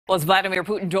Well, as Vladimir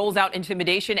Putin doles out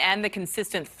intimidation and the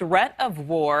consistent threat of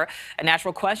war, a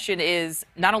natural question is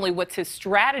not only what's his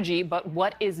strategy, but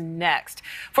what is next?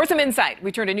 For some insight,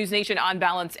 we turn to NewsNation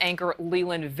on-balance anchor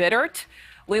Leland Vittert.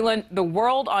 Leland, the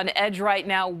world on edge right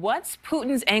now. What's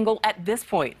Putin's angle at this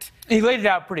point? He laid it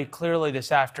out pretty clearly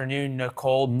this afternoon,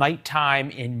 Nicole,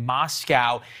 nighttime in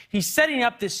Moscow. He's setting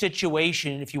up this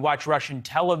situation, if you watch Russian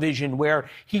television, where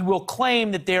he will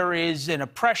claim that there is an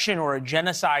oppression or a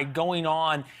genocide going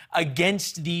on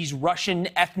against these Russian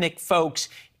ethnic folks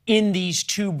in these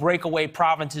two breakaway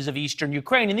provinces of eastern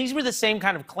Ukraine. And these were the same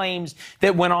kind of claims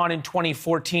that went on in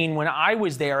 2014 when I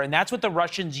was there. And that's what the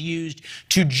Russians used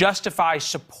to justify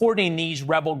supporting these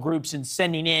rebel groups and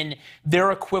sending in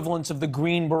their equivalents of the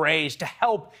Green Berets to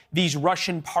help these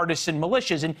Russian partisan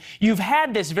militias. And you've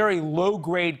had this very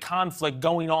low-grade conflict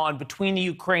going on between the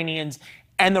Ukrainians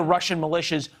and the Russian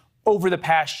militias over the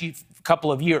past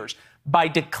couple of years. By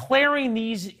declaring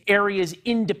these areas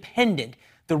independent,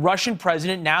 the Russian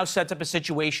president now sets up a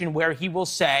situation where he will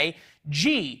say,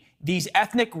 gee, these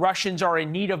ethnic Russians are in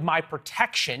need of my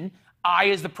protection. I,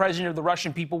 as the president of the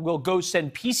Russian people, will go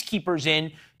send peacekeepers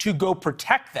in to go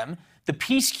protect them. The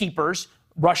peacekeepers,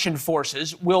 Russian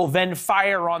forces, will then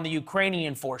fire on the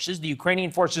Ukrainian forces. The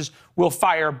Ukrainian forces will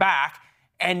fire back.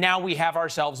 And now we have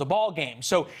ourselves a ball game.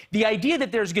 So the idea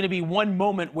that there's going to be one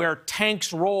moment where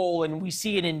tanks roll and we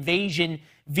see an invasion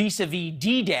vis-a-vis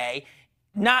D-Day,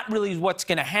 not really what's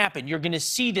going to happen. You're going to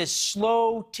see this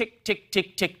slow tick, tick,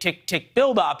 tick, tick, tick, tick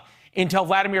build up until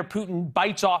Vladimir Putin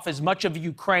bites off as much of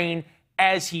Ukraine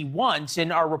as he wants.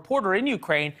 And our reporter in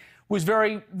Ukraine was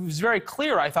very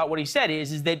clear. I thought what he said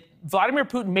is that Vladimir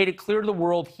Putin made it clear to the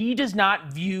world he does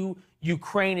not view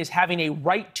Ukraine as having a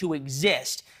right to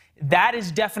exist. That is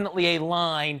definitely a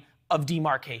line of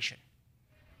demarcation.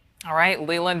 All right,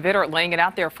 Leland Vittert laying it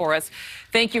out there for us.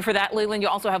 Thank you for that, Leland.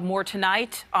 You'll also have more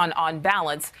tonight on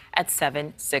Balance at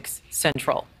 7, 6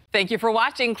 Central. Thank you for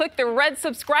watching. Click the red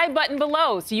subscribe button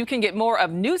below so you can get more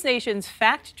of NewsNation's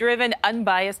fact-driven,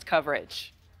 unbiased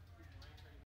coverage.